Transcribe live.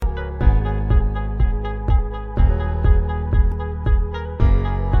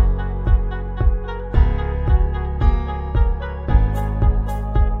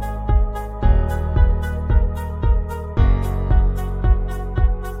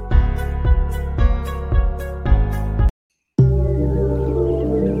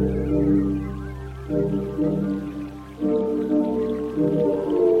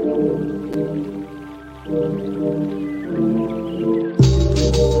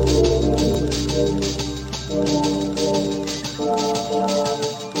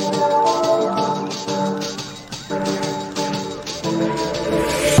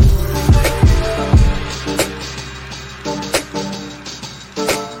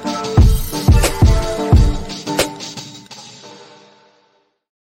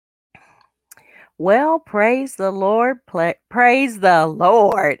Well, praise the Lord. Praise the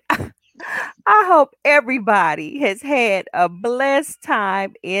Lord. I hope everybody has had a blessed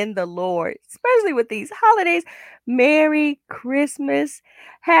time in the Lord, especially with these holidays. Merry Christmas.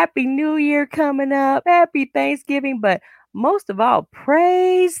 Happy New Year coming up. Happy Thanksgiving. But most of all,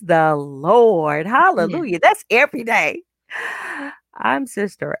 praise the Lord. Yeah. Hallelujah. That's every day. I'm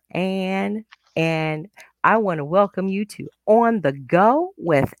Sister Ann, and I want to welcome you to On the Go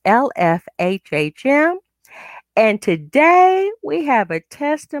with LFHHM. And today we have a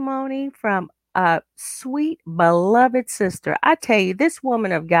testimony from a sweet, beloved sister. I tell you, this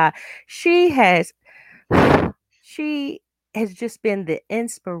woman of God, she has she has just been the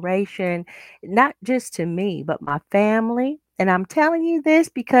inspiration, not just to me, but my family. And I'm telling you this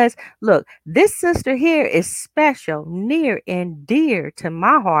because, look, this sister here is special, near and dear to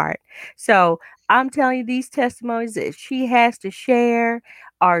my heart. So I'm telling you, these testimonies that she has to share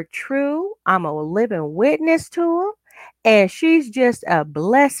are true. I'm a living witness to them. And she's just a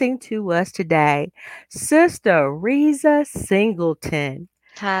blessing to us today. Sister Reza Singleton.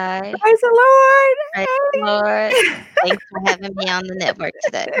 Hi. Praise the Lord. Praise the Lord. Thanks for having me on the network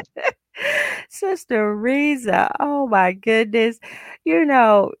today. Sister Reza, oh my goodness.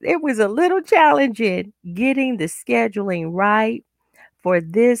 It was a little challenging getting the scheduling right for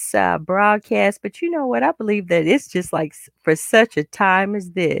this broadcast, but you know what? I believe that it's just like for such a time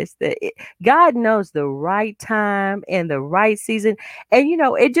as this, God knows the right time and the right season. And,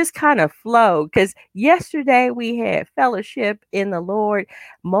 it just kind of flowed because yesterday we had fellowship in the Lord.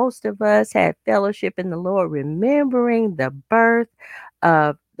 Most of us had fellowship in the Lord, remembering the birth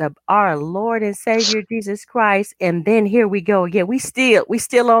of our Lord and Savior Jesus Christ. And then here we go again. We still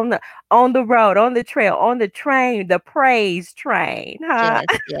on the road, on the trail, on the train, the praise train, huh?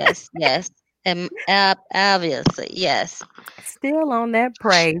 Yes, yes, yes. And obviously, yes. Still on that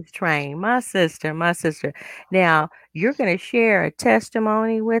praise train, my sister, my sister. Now, you're going to share a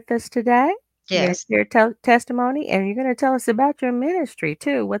testimony with us today. You're going to Yes, share testimony, and you're going to tell us about your ministry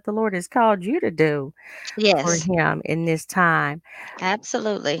too, what the Lord has called you to do for yes, Him in this time.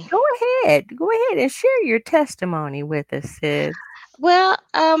 absolutely. Go ahead and share your testimony with us, sis. Well,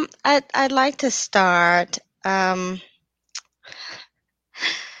 I'd like to start by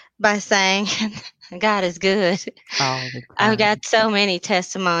saying God is good. All the I've time. got so many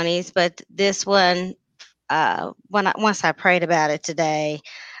testimonies, but this one, once I prayed about it today,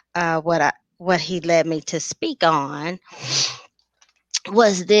 what He led me to speak on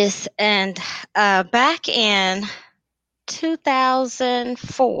was this, and back in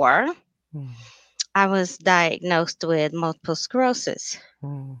 2004, Mm, I was diagnosed with multiple sclerosis.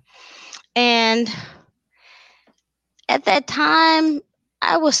 mm, And at that time,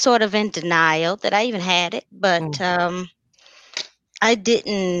 I was sort of in denial that I even had it, but mm, I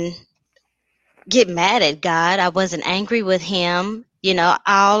didn't get mad at God. I wasn't angry with Him.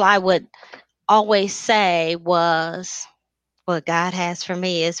 All I would always say was, what God has for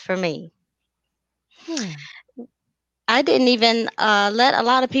me is for me. mm, I didn't even let a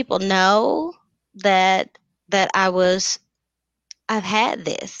lot of people know that I've had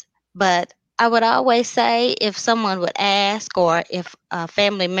this, but I would always say if someone would ask or if a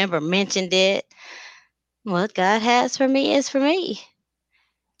family member mentioned it, what God has for me is for me.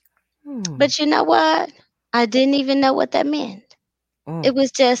 mm, But you know what? I didn't even know what that meant. mm, It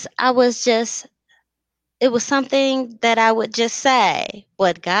was just, it was something that I would just say,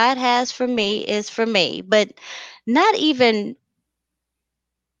 what God has for me is for me. But not even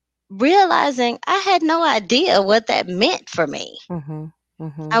realizing I had no idea what that meant for me. mhm,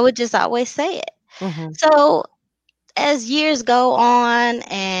 I mhm, would just always say it. mhm, So as years go on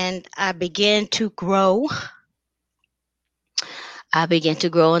and I began to grow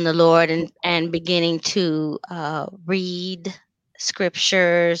in the Lord and beginning to read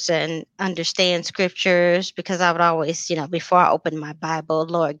scriptures and understand scriptures because I would always, before I open my Bible,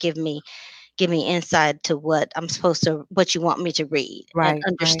 Lord, give me insight to what you want me to read and right,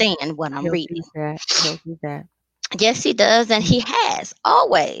 right. understand what I'm He'll reading. do that. He'll do that. Yes, he does, and Mhm, he has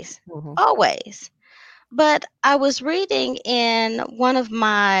always, mhm, always. But I was reading in one of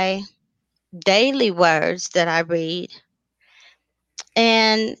my daily words that I read,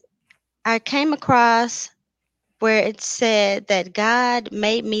 and I came across where it said that God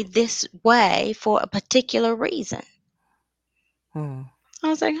made me this way for a particular reason. mhm, I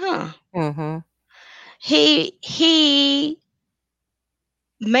was like, huh. mhm, He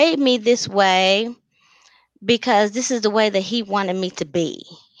made me this way because this is the way that he wanted me to be.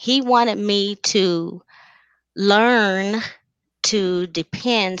 He wanted me to learn to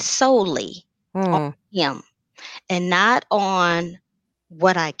depend solely on mm, him and not on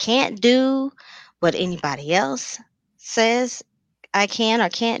what I can't do, what anybody else says I can or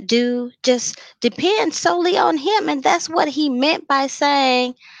can't do. Just depend solely on him. And that's what he meant by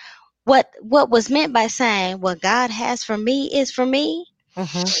saying, what was meant by saying, what God has for me is for me.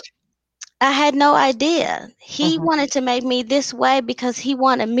 Mhm. I had no idea. He Mhm. wanted to make me this way because he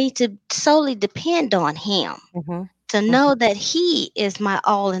wanted me to solely depend on him, Mhm. to Mhm. know that he is my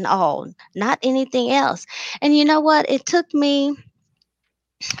all in all, not anything else. And you know what? It took me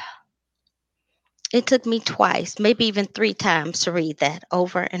twice, maybe even three times to read that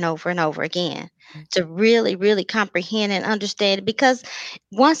over and over and over again to really, really comprehend and understand it. Because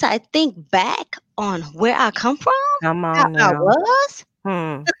once I think back on where I come from, Come how on I now. was,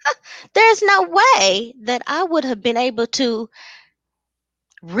 Hmm. there's no way that I would have been able to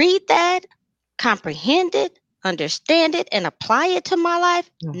read that, comprehend it, understand it, and apply it to my life.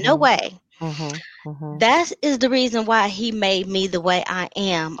 No Mhm. way. Mhm. Mhm. That is the reason why he made me the way I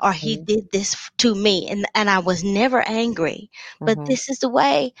am, or he Mhm. did this to me, and I was never angry. But Mhm. this is the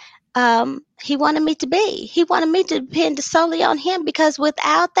way he wanted me to be. He wanted me to depend solely on him because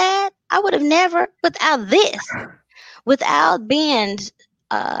without that, I would have never, without this, without being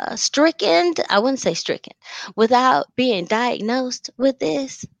stricken, I wouldn't say stricken, without being diagnosed with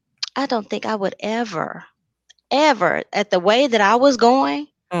this, I don't think I would ever, at the way that I was going,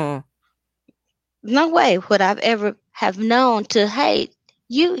 Mm. no way would I've ever have known to, hey,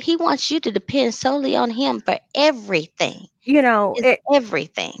 he wants you to depend solely on him for everything. You know, It's it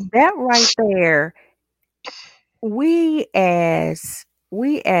everything. that right there, we as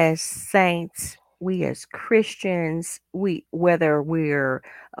saints, we as Christians, we whether we're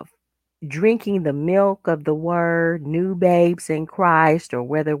uh, drinking the milk of the word, new babes in Christ, or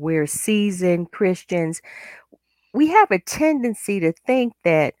whether we're seasoned Christians, we have a tendency to think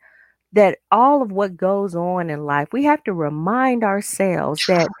that all of what goes on in life, we have to remind ourselves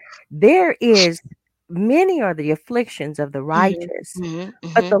that there is many are the afflictions of the Hmm. righteous, Hmm.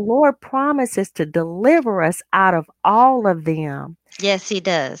 but Hmm. the Lord promises to deliver us out of all of them. Yes, he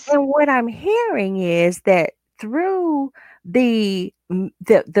does. And what I'm hearing is that through the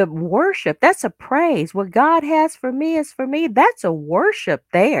worship, that's a praise. What God has for me is for me. That's a worship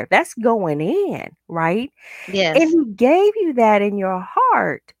there. That's going in, right? And Yes, he gave you that in your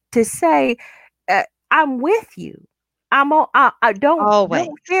heart to say, uh, I'm with you. I don't always.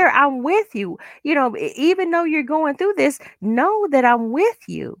 fear. I'm with you. Even though you're going through this, know that I'm with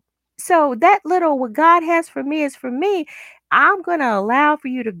you. So that little what God has for me is for me. I'm going to allow for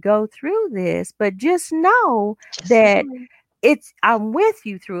you to go through this, but just know Just that know. I'm with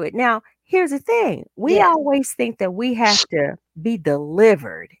you through it. Now, here's the thing. We Yes. always think that we have to be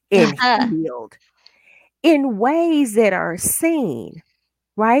delivered and healed in ways that are seen,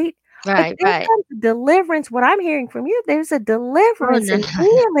 right? But Right, there's right. a deliverance. What I'm hearing from you, there's a Oh, deliverance no, and no,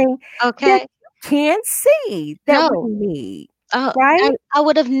 no. healing that Okay. you can't see that we No. need, Oh, I, right? I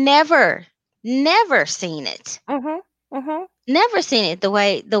would have never seen it. Mhm. Mhm. Never seen it the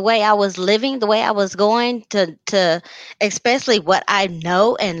way I was living, the way I was going to especially what I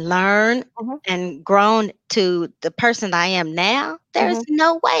know and learned Mhm. and grown to the person I am now. There's Mhm.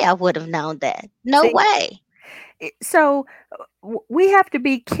 no way I would have known that. No See, way. so we have to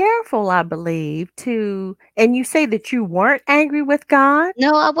be careful, I believe, to. And you say that you weren't angry with God.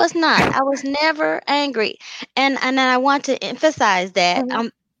 No, I was not. I was never angry. And I want to emphasize that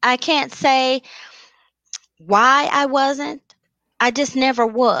Mhm. I can't say why I wasn't. I just never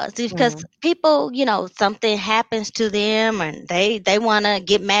was because Mhm. people, something happens to them and they want to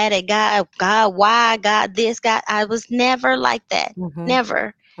get mad at God. God, why? God, this, God. I was never like that. Mhm.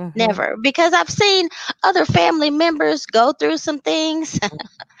 Never, Mhm. never. Because I've seen other family members go through some things.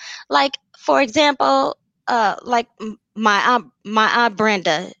 Like, for example, like my aunt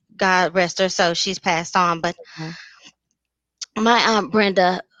Brenda. God rest her soul. She's passed on, but Mhm. my aunt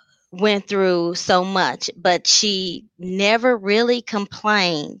Brenda went through so much, but she never really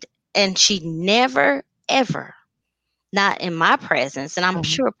complained. And she never, ever, not in my presence, and I'm Mhm.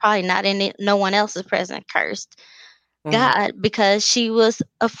 sure probably not in no one else's presence, cursed Mhm. God because she was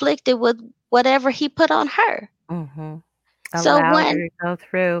afflicted with whatever he put on her. Mhm. So Allowed her when, to go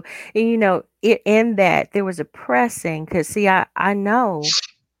through. And in that there was a pressing, because see, I know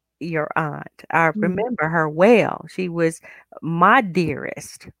your aunt. I Mhm. remember her well. She was my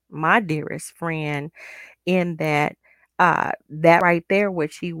dearest friend, in that right there,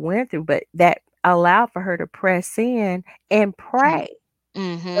 what she went through, but that allowed for her to press in and pray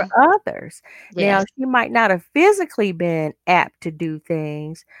for Mm-hmm. others. Now, Yes. she might not have physically been apt to do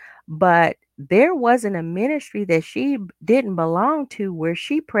things, but there wasn't a ministry that she didn't belong to where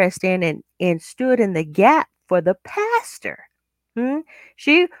she pressed in and stood in the gap for the pastor. Hmm?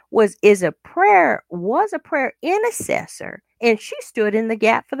 She was a prayer intercessor, and she stood in the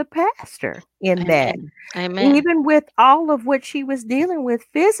gap for the pastor in that, Amen. Amen. even with all of what she was dealing with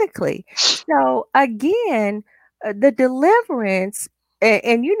physically. So again, the deliverance,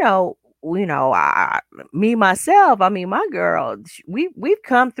 and me myself. I mean, my girl, we've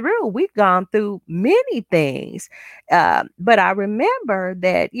come through. We've gone through many things, but I remember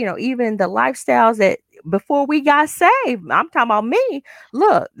that even the lifestyles that before we got saved. I'm talking about me.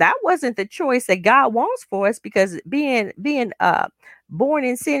 Look, that wasn't the choice that God wants for us, because being born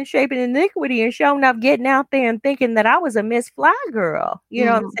in sin, shaping iniquity, and showing up, getting out there and thinking that I was a Miss Fly girl. You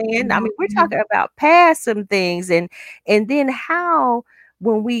know what Mhm, I'm saying? I mhm, mean, we're mhm. talking about past some things, and then how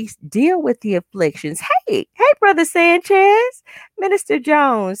when we deal with the afflictions. Hey, Brother Sanchez, Minister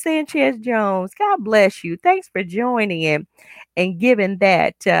Jones, Sanchez Jones. God bless you. Thanks for joining in and giving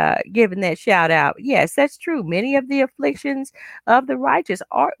that shout out. Yes, that's true. Many of the afflictions of the righteous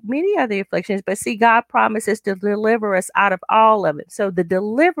are many of the afflictions, but see, God promises to deliver us out of all of it. So the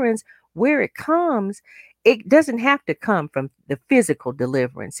deliverance, where it comes, it doesn't have to come from the physical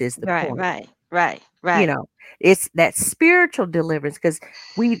deliverance, is the Right, point. right, right, You right, know, it's that spiritual deliverance, because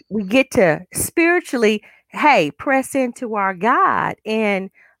we get to spiritually, hey, press into our God. And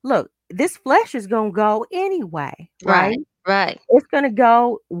look, this flesh is gonna go anyway, right? right, right. It's gonna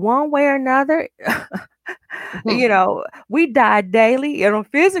go one way or another. Mhm. We die daily on a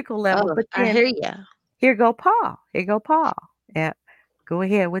physical level, Oh, but I then hear ya. here go Paul. Here go Paul. Yeah. Go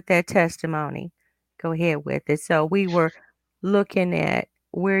ahead with that testimony. Go ahead with it. So we were looking at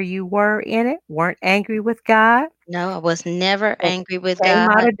where you were in it, weren't angry with God, No, I was never but angry with came God.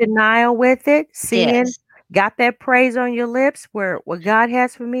 out of denial with it, seeing, Yes. got that praise on your lips, where what God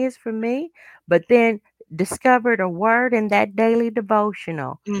has for me is for me, but then discovered a word in that daily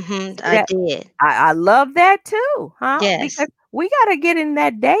devotional. Mhm, See I that? did. I love that too, huh? Yes. Because we got to get in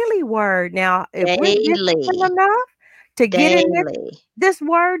that daily word. Now, if we're disciplined Daily, enough to get in daily. this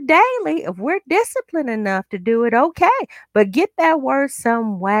word daily, if we're disciplined enough to do it, okay. But get that word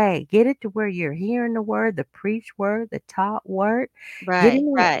some way. Get it to where you're hearing the word, the preached word, the taught word. Get Right,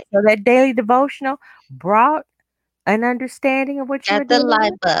 in it. right. So that daily devotional brought an understanding of what you were Got the dealing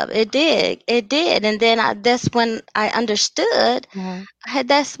light with. bulb. It did. It did. And then that's when I understood, Mhm, hey,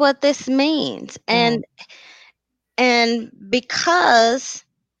 that's what this means. mhm, And because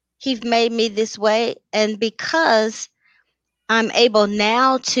he's made me this way, and because I'm able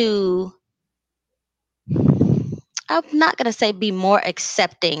now to, I'm not going to say be more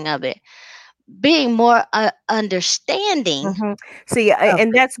accepting of it, being more understanding mhm. See, of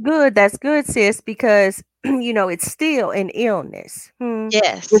and it. that's good. That's good, sis, because it's still an illness.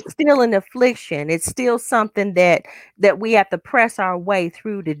 Yes, It's still an affliction. It's still something that we have to press our way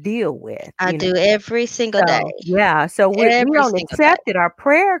through to deal with. I do every single day. So yeah, so we Every don't single day. accept it. Our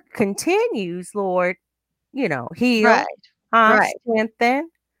prayer continues, Lord. Right, Heal, right. strengthen,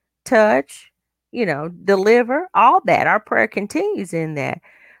 touch, deliver. All that. Our prayer continues in that.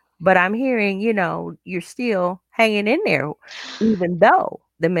 But I'm hearing, you're still hanging in there, even though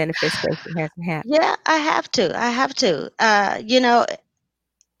the manifestation hasn't happened. Yeah, I have to. I have to.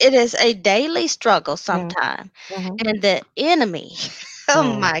 It is a daily struggle Mm, sometimes. mhm, And the enemy, oh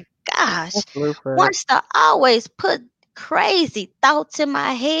mm. my gosh, That's Bluefoot. wants to always put crazy thoughts in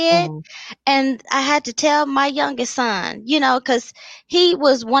my head. Mm, And I had to tell my youngest son, because he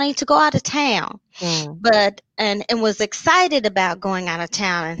was wanting to go out of town, mm, but and was excited about going out of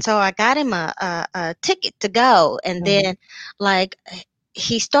town. And so I got him a ticket to go. And mhm, then, like,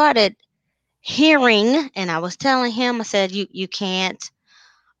 he started hearing, and I was telling him, I said, you can't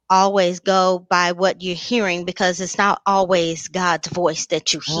always go by what you're hearing, because it's not always God's voice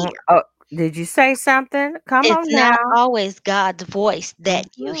that you hear. mm. Oh, did you say something? Come It's on not now. always God's voice that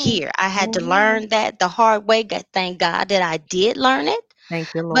you Mhm, hear. I had to mhm. learn that the hard way. Thank God that I did learn it. Thank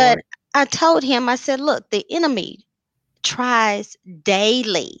you, But Lord. I told him, I said, look, the enemy tries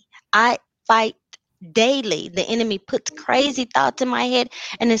daily. I fight daily. The enemy puts crazy thoughts in my head.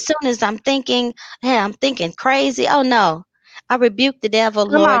 And as soon as I'm thinking, hey, I'm thinking crazy, oh no. I rebuke the devil,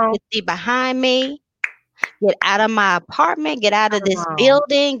 Come Lord, on. get thee behind me. Get out of my apartment, get out of Come this on.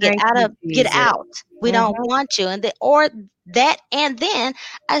 building, Thank you, get Jesus. out. We don't Mhm, want you. And then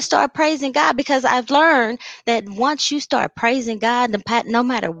I start praising God, because I've learned that once you start praising God, no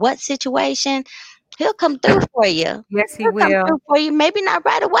matter what situation, He'll come through for you. yes, he He'll come will. through for you. Maybe not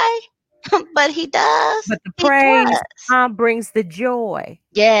right away, but He does. But the He praise, does. brings the joy.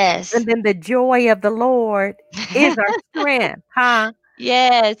 Yes. And then the joy of the Lord is our strength, huh?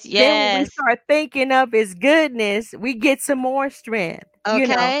 Yes, Then when we yes. start thinking of his goodness, we get some more strength.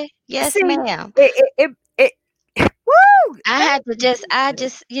 Okay. Yes, See, ma'am. it Woo! I Thank had to you, just,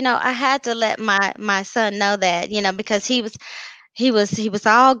 Jesus. I had to let my son know that, because he was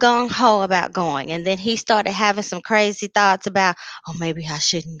all gung ho about going, and then he started having some crazy thoughts about, oh, maybe I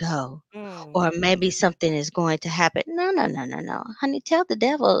shouldn't go, Mm. or maybe something is going to happen. No, no, no, no, no, honey, tell the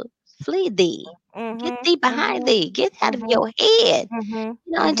devil, flee thee, get Mhm. thee behind Mhm. thee, get out of Mhm. your head, Mhm.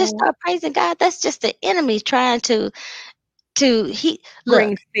 and just Mhm. start praising God. That's just the enemy trying to he Bring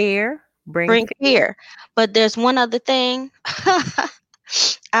look, fear. Bring bring fear. fear. But there's one other thing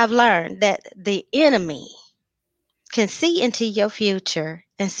I've learned, that the enemy can see into your future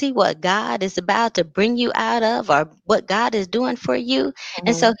and see what God is about to bring you out of, or what God is doing for you.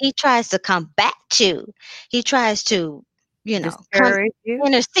 And Mhm. so he tries to combat you. He tries to, come Discourage you.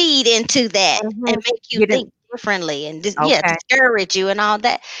 intercede into that and Mhm. make you Get it. think differently, and yeah, Okay. discourage you and all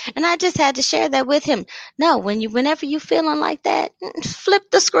that. And I just had to share that with him. No, whenever you feeling like that, flip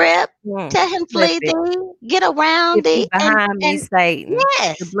the script. Mm. Tell him, Flip flee it. thee, get around Get thee thee, behind me, and Satan.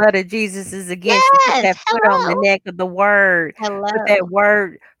 The yes, blood of Jesus is against you. Put yes, that foot on the hello, neck of the word. Put that hello.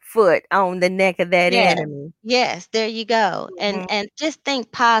 word foot on the neck of that Yes. enemy. Yes, there you go. And Mhm. and just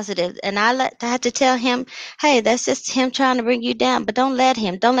think positive. And I had to tell him, hey, that's just him trying to bring you down, but don't let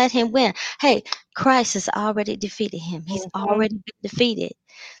him win. Hey, Christ has already defeated him. He's Mhm. already been defeated.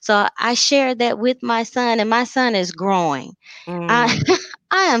 So I shared that with my son, and my son is growing. I Mm.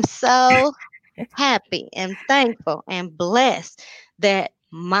 I am so happy and thankful and blessed that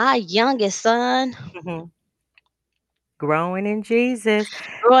my youngest son Mhm. Growing in Jesus.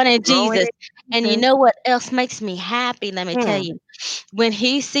 growing in Growing Jesus. in And you Jesus. know what else makes me happy? Let me tell Mm. you. When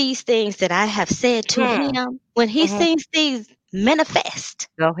he sees things that I have said to Mm. him, when he Mhm. sees things manifest,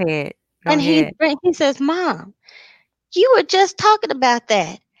 Go ahead. Go and ahead. he says, "Mom, you were just talking about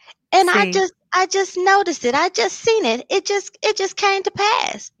that," and See. I just noticed it. I just seen it. It just came to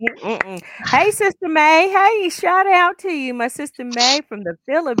pass. Mm-mm. Hey, Sister May. Hey, shout out to you, my sister May from the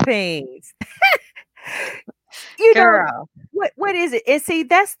Philippines. You know, Girl, what is it? And see,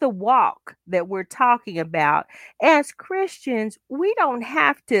 that's the walk that we're talking about. As Christians, we don't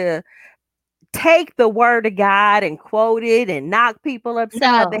have to take the word of God and quote it and knock people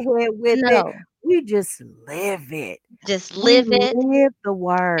upside the no, head with it. no, We just live it. just We live it live the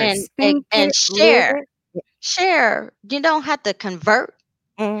word. and Speak it, live share, it. share. You don't have to convert.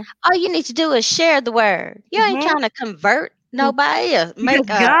 Mm, All you need to do is share the word. You ain't mhm. trying to convert nobody, or Because make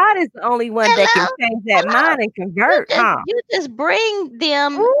God is the only one that can hello, change that hello. mind and convert, huh? You just bring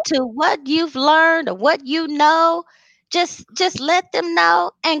them Ooh, to what you've learned or what you know. Just let them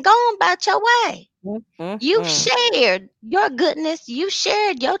know and go on about your way. mm, mm, You've mm. shared your goodness. You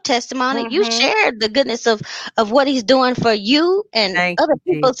shared your testimony. You Mhm. shared the goodness of what he's doing for you and Thank other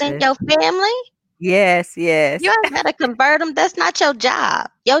you, people's in Jesus. your family. Yes, You yes. ain't got to convert them. That's not your job.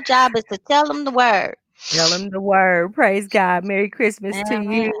 Your job is to tell them the word. Tell him the word. Praise God. Merry Christmas to Amen.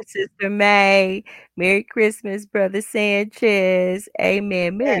 you, Sister May. Merry Christmas, Brother Sanchez.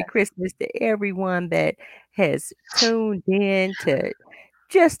 Amen. Merry Yes. Christmas to everyone that has tuned in to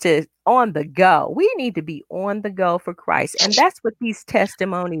just to on the go. We need to be on the go for Christ. And that's what these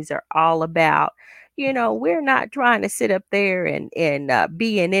testimonies are all about. You know, we're not trying to sit up there and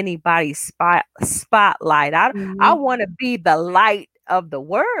be in anybody's spotlight. I Mhm. want to be the light of the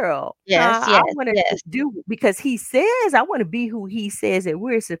world. Yes, I yes, want to yes. do because he says I want to be who he says that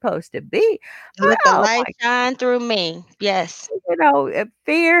we're supposed to be. But Let the oh light my, shine through me. Yes.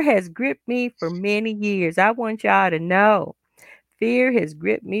 fear has gripped me for many years. I want y'all to know. Fear has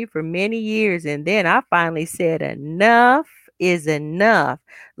gripped me for many years, and then I finally said, "Enough is enough."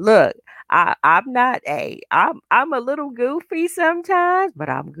 Look, I'm a little goofy sometimes, but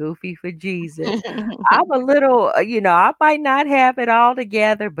I'm goofy for Jesus. I'm a little, I might not have it all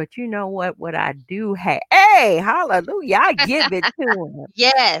together, but you know what? What I do have, hey, hallelujah, I give it to him.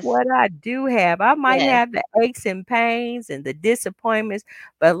 Yes. What I do have, I might Yes. have the aches and pains and the disappointments,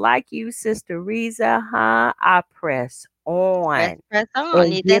 but like you, Sister Riza, huh? I press Press, on press on.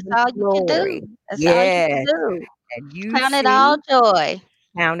 and That's give him all you can glory. do. That's all you can Yes, do. and you Count it all see, joy.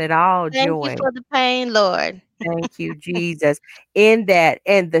 count it all Thank you joy. for the pain, Lord. Thank you, Jesus. In that,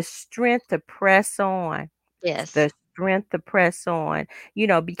 and the strength to press on, Yes. the strength to press on,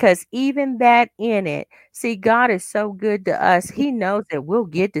 because even that in it, see, God is so good to us. He knows that we'll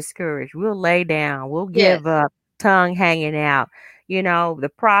get discouraged, we'll lay down, we'll Yes. give up, tongue hanging out.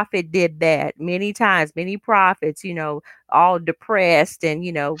 The prophet did that many times, many prophets, all depressed and,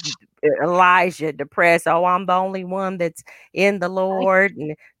 Elijah depressed. Oh, I'm the only one that's in the Lord.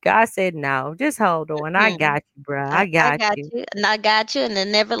 And God said, no, just hold on. I Mm. got you, bruh. I I got got you. you, and I got you, and they'll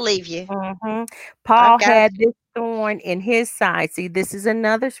never leave you. Mhm. I Paul got had you. this. thorn in his side. See, this is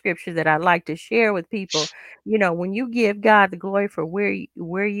another scripture that I like to share with people. When you give God the glory for where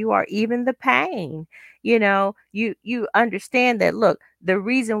you are, even the pain, you understand that. Look, the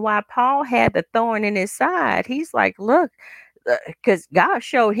reason why Paul had the thorn in his side, he's like, look, because God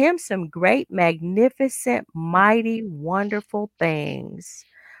showed him some great, magnificent, mighty, wonderful things.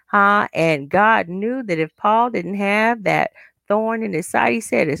 Huh? And God knew that if Paul didn't have that thorn in his side, he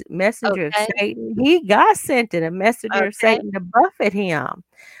said, a messenger of Okay. Satan, God sent it, a messenger of Okay. Satan to buffet him,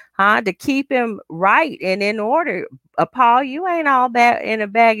 huh? To keep him right and in order. Paul, you ain't all that in a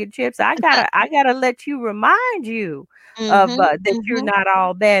bag of chips. I gotta let you remind you of Mhm. that you're Mhm. not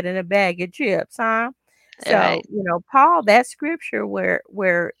all that in a bag of chips, huh? So, Right. Paul, that scripture where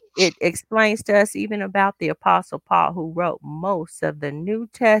it explains to us even about the apostle Paul who wrote most of the New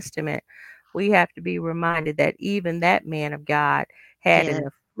Testament, we have to be reminded that even that man of God had Yes. an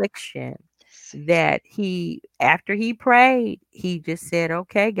affliction that he after he prayed, he just said,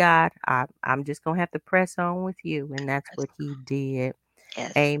 "Okay, God, I'm just going to have to press on with you." And that's what he did.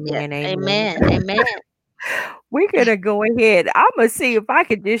 Yes. Yes. Amen. Amen. Amen. Amen. We're gonna go ahead. I'm gonna see if I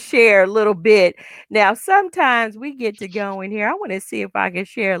can just share a little bit. Now, sometimes we get to go in here. I want to see if I can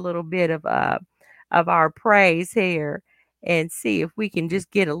share a little bit of our praise here and see if we can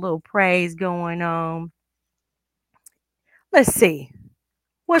just get a little praise going on. Let's see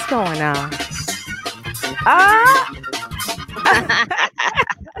what's going on. Ah,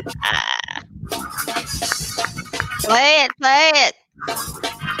 Play it. Play it.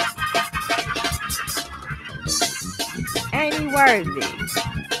 ain't he worthy?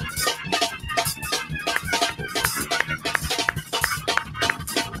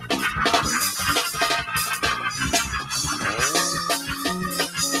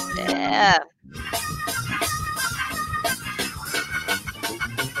 Yeah.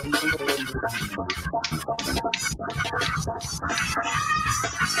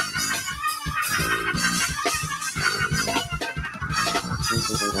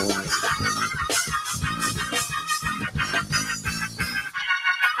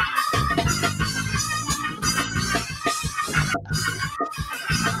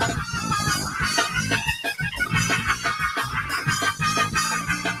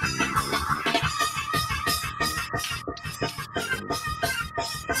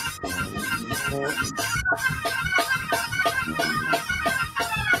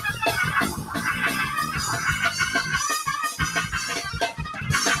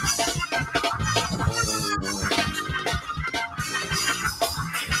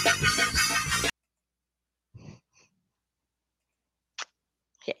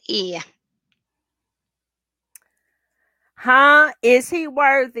 Yeah. Huh? Is he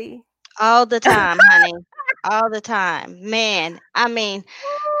worthy? All the time, honey. All the time. Man, I mean,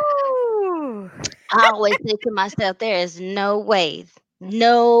 Ooh. I always say to myself, there is no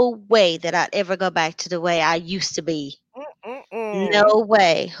way that I'd ever go back to the way I used to be. Mm-mm-mm. No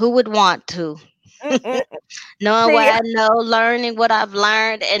way. Who would want to? Mm-mm. Knowing what See, I know, learning what I've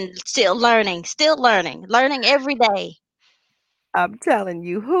learned, and still learning every day. I'm telling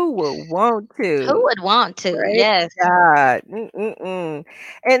you, who would want Who to? would want to? Praise Yes. God. Mm-mm-mm.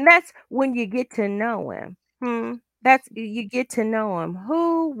 And that's when you get to know him. That's you get to know him.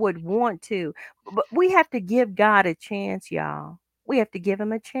 Who would want to? But we have to give God a chance, y'all. We have to give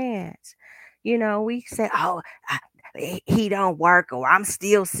him a chance. We say, "Oh, he don't work," or "I'm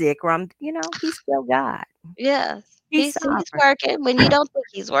still sick," or he's still God. Yes. He's He's sovereign. working. When you don't think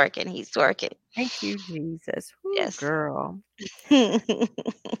he's working, he's working. Thank you, Jesus. Whoo, Yes. girl.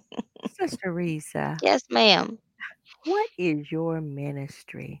 Sister Risa, Yes, ma'am. what is your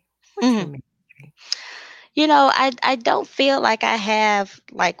ministry? What's your Mhm. ministry? I don't feel like I have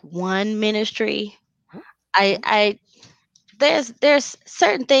like one ministry. I Mm, I there's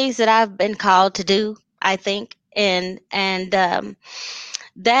certain things that I've been called to do, I think. And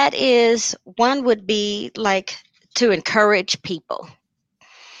that is one would be like to encourage people.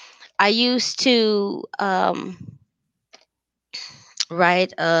 I used to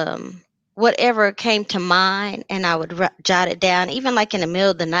write whatever came to mind, and I would jot it down. Even like in the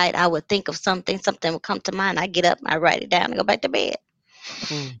middle of the night, I would think of something would come to mind. I get up, I write it down, and go back to bed.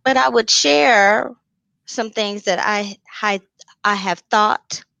 mm, But I would share some things that I have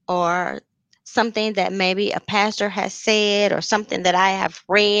thought, or something that maybe a pastor has said, or something that I have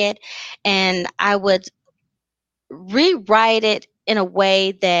read, and I would rewrite it in a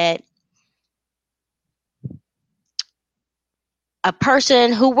way that a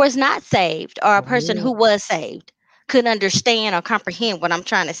person who was not saved, or a person mm, who was saved, could understand or comprehend what I'm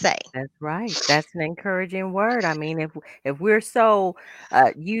trying to say. That's right. That's an encouraging word. I mean, if we're so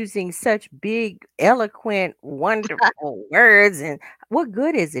using such big, eloquent, wonderful words, and what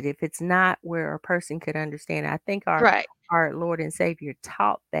good is it if it's not where a person could understand? I think Right. our Lord and Savior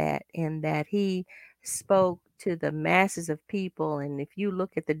taught that in that He spoke to the masses of people, and if you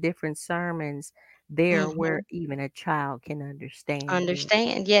look at the different sermons, there where Hmm. even a child can understand it.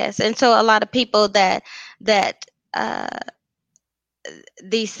 Understand, yes. And so a lot of people that uh,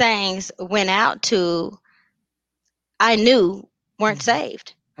 these sayings went out to, I knew weren't Mhm.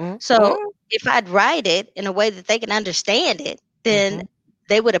 saved. So Mm-mm. if I'd write it in a way that they can understand it, then Mhm.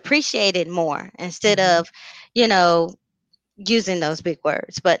 they would appreciate it more instead Mhm. of, you know, using those big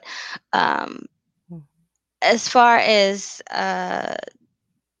words. But um, Mhm. as far as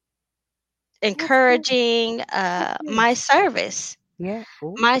That's good. encouraging That's good. my service, Yeah.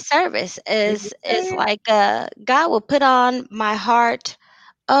 Ooh, my service did you is say it? like God will put on my heart,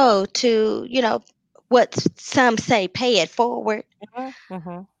 oh, to, what some say, pay it forward. Mhm,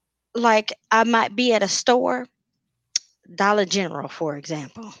 mhm, Like I might be at a store, Dollar General, for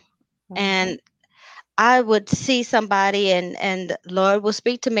example, mhm, and I would see somebody, and Lord will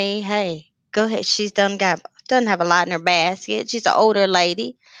speak to me, hey, go ahead. She's doesn't have a lot in her basket. She's an older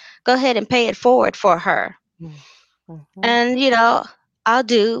lady. Go ahead and pay it forward for her. mm, mhm. And I'll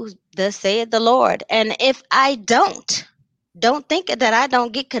do thus saith the Lord. And if I don't think that I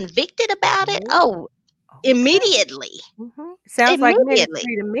don't get convicted about it. Oh, Oh, okay. immediately. Mhm. Sounds like Immediately.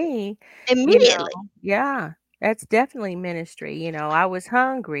 ministry to me, you Immediately. know. Yeah, that's definitely ministry, I was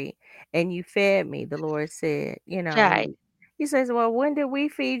hungry and you fed me, the Lord said, Right. He says, "Well, when did we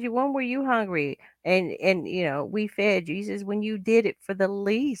feed you? When were you hungry? And we fed you." He says, "When you did it for the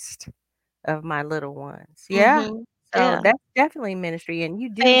least of my little ones." Yeah. Mhm. So Yeah. that's definitely ministry and you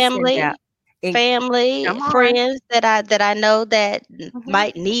do send out Family, and family, come on. friends that I know that Mhm.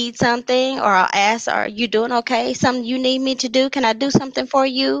 might need something, or I'll ask, "Are you doing okay? Something you need me to do? Can I do something for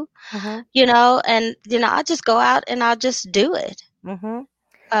you?" Mhm. And I just go out and I'll just do it. Mhm.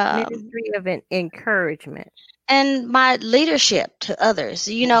 Um, Ministry of an encouragement. and my leadership to others.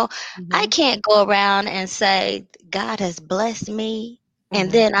 I Mhm. can't go around and say God has blessed me, and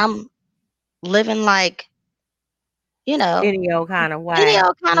Mhm. then I'm living like, you know, Any old kind of any way.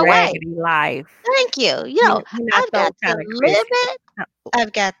 old kind of way. Raggedy life. Thank you. You're not I've got those to kind of live Christians. it.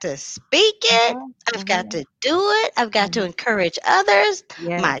 I've got to speak it. Mhm. I've got Mhm. to do it. I've got to Mhm. encourage others,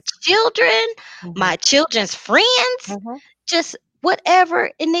 my Yes. children, Mhm. my children's friends, Mhm. just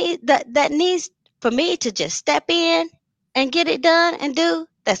whatever it need that needs for me to just step in and get it done and do.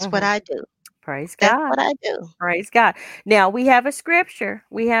 That's what Mhm. I do. Praise That's God. what I do. Praise God. Now we have a scripture.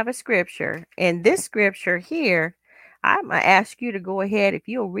 We have a scripture. And this scripture here, I'm gonna ask you to go ahead if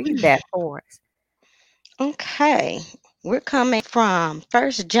you'll read that for us. Okay. We're coming from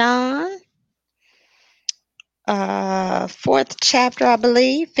First John, fourth chapter, I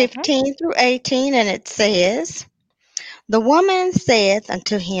believe, Mhm. 15 through 18, and it says, "The woman saith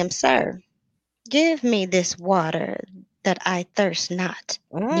unto him, Sir, give me this water that I thirst not,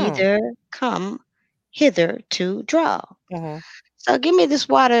 Mm. neither come hither to draw." Mhm. So give me this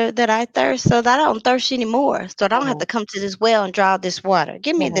water that I thirst, so that I don't thirst anymore, so that I don't have Mhm. to come to this well and draw this water.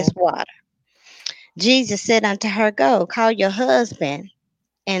 Give me this Mhm. water. Jesus said unto her, Go, call your husband,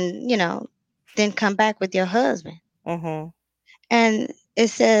 and then come back with your husband. Mhm. And it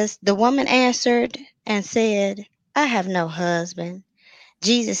says, the woman answered and said, I have no husband.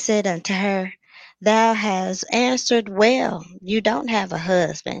 Jesus said unto her, Thou hast answered well. You don't have a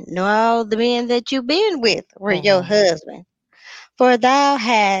husband, nor all the men that you've been with were your Mhm. husband. For thou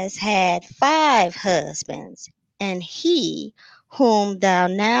hast had 5 husbands, and he whom thou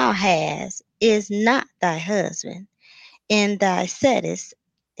now hast is not thy husband, and thou saidest,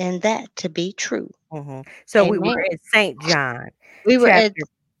 and that to be true. Mhm. So we Amen. were in St. John We were at, chapter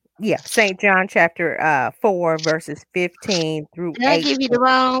St. John chapter 4 verses 15 through did I give you 18.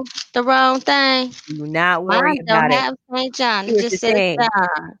 the wrong thing? Do not worry Mine don't about it. have St. John. It Here's the just says thing.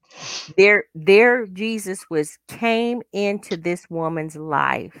 John. There Jesus was came into this woman's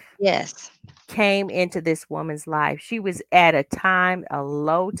life. Yes. Came into this woman's life. She was at a time, a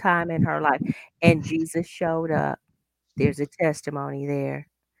low time in her life, and Jesus showed up. There's a testimony there.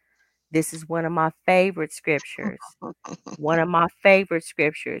 This is one of my favorite scriptures. One of my favorite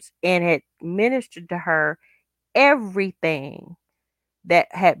scriptures, and had ministered to her everything that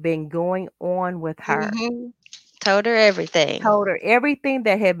had been going on with her. Mm-hmm. Told her everything. Told her everything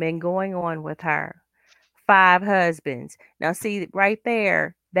that had been going on with her. 5 husbands. Now see right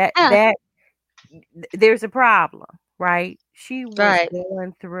there, Yeah. there's a problem, right? She was Right.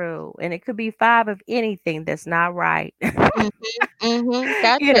 going through, and it could be 5 of anything that's not right. Mhm. Mhm.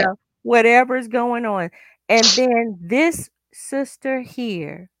 You Gotcha. know, whatever's going on. And then this sister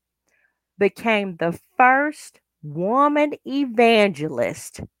here became the first woman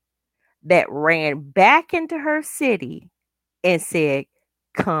evangelist that ran back into her city and said,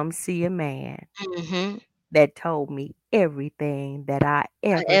 "Come see a man Mhm. that told me everything that I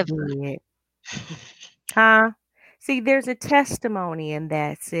ever Ever. did." Huh? See, there's a testimony in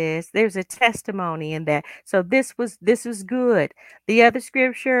that, sis. There's a testimony in that. So this was good. The other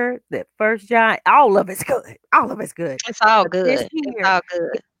scripture, the first John, all of it's good. All of it's good. It's all But this good. It's here, all it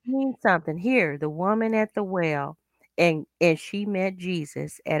good. means something. Here, the woman at the well, and she met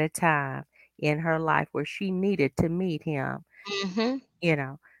Jesus at a time in her life where she needed to meet him, Mhm. you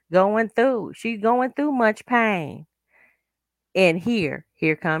know, she's going through much pain. And here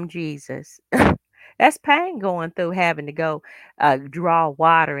come Jesus. That's pain going through having to go draw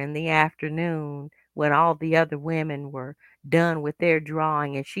water in the afternoon when all the other women were done with their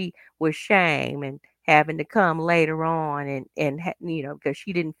drawing, and she was shame and having to come later on because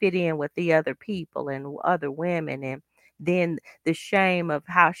she didn't fit in with the other people and other women, and then the shame of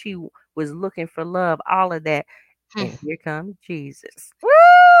how she was looking for love, all of that. Hmm. And here comes Jesus.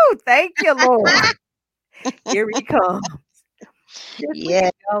 Woo! Thank you, Lord. Here he comes. Yes, we Yeah.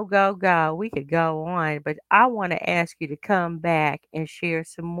 could go, go, go. We could go on, but I want to ask you to come back and share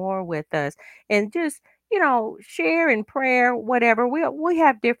some more with us and just, share in prayer, whatever. We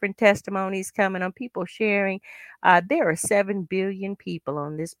have different testimonies coming on people sharing. There are 7 billion people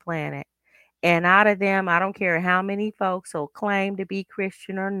on this planet. And out of them, I don't care how many folks will claim to be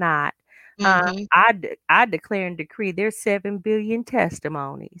Christian or not. Mhm. I declare and decree there's 7 billion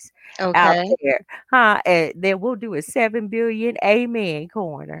testimonies out Okay. there. And then we'll do a 7 billion amen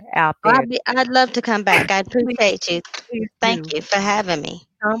corner out there. I'd love to come back. I Please, appreciate you. please Thank do you for having me.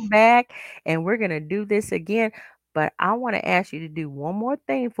 come back, and we're going to do this again. But I want to ask you to do one more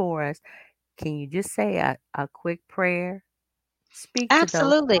thing for us. Can you just say a quick prayer? Speak to those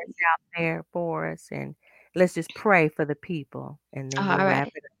Absolutely. ones out there for us, and let's just pray for the people, and then All we'll wrap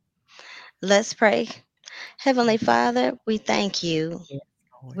right. it Let's pray. up. Heavenly Father, we thank you. Yes,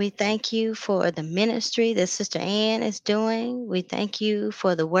 Lord. We thank you for the ministry that Sister Ann is doing. We thank you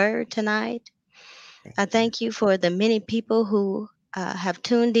for the word tonight. Thank I you. thank you for the many people who have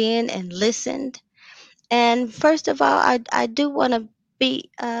tuned in and listened. And first of all, I do want to be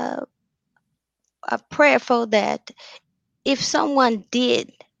prayerful that if someone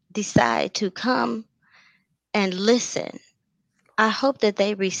did decide to come and listen, I hope that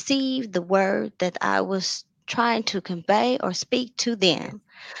they receive the word that I was trying to convey or speak to Yes, them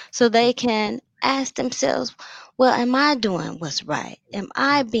so they can ask themselves, well, am I doing what's right? Am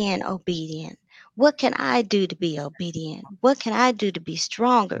I yes, being obedient? What can I do to be obedient? What can I do to be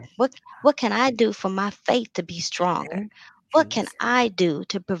stronger? yes. What can I do for my faith to be stronger? Thank What you, can Jesus. I do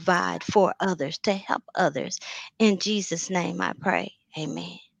to provide for others, to help others? In Jesus' name I pray.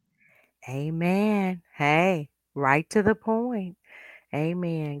 Amen. Amen. Hey, right to the point.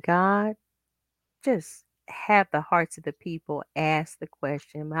 Amen. God, just have the hearts of the people ask the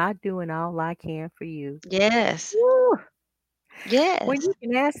question, am I doing all I can for you? Yes. Woo. When Yes. you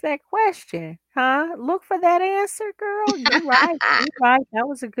can ask that question, huh? Look for that answer, girl. You right. You right. That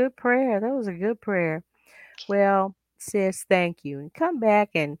was a good prayer. That was a good prayer. Well, sis, thank you. And come back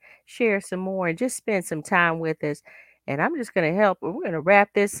and share some more and just spend some time with us. And I'm just going to help. We're going to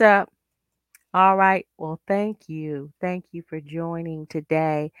wrap this up. All right. Well, thank you. Thank you for joining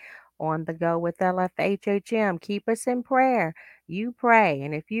today on the Go with LFHHM. Keep us in prayer. You pray.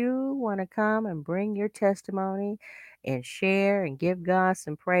 And if you want to come and bring your testimony and share and give God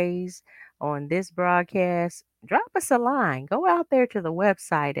some praise on this broadcast, drop us a line. Go out there to the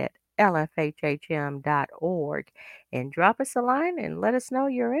website at lfhhm.org and drop us a line and let us know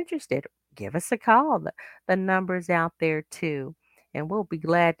you're interested. Give us a call. The number's out there too, and we'll be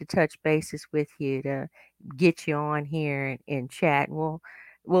glad to touch bases with you to get you on here and chat. And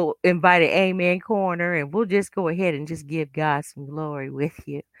we'll invite an amen corner, and we'll just go ahead and just give God some glory with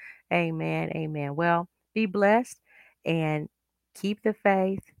you. Amen. Amen. Well, be blessed and keep the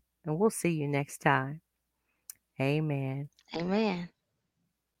faith, and we'll see you next time. Amen. Amen.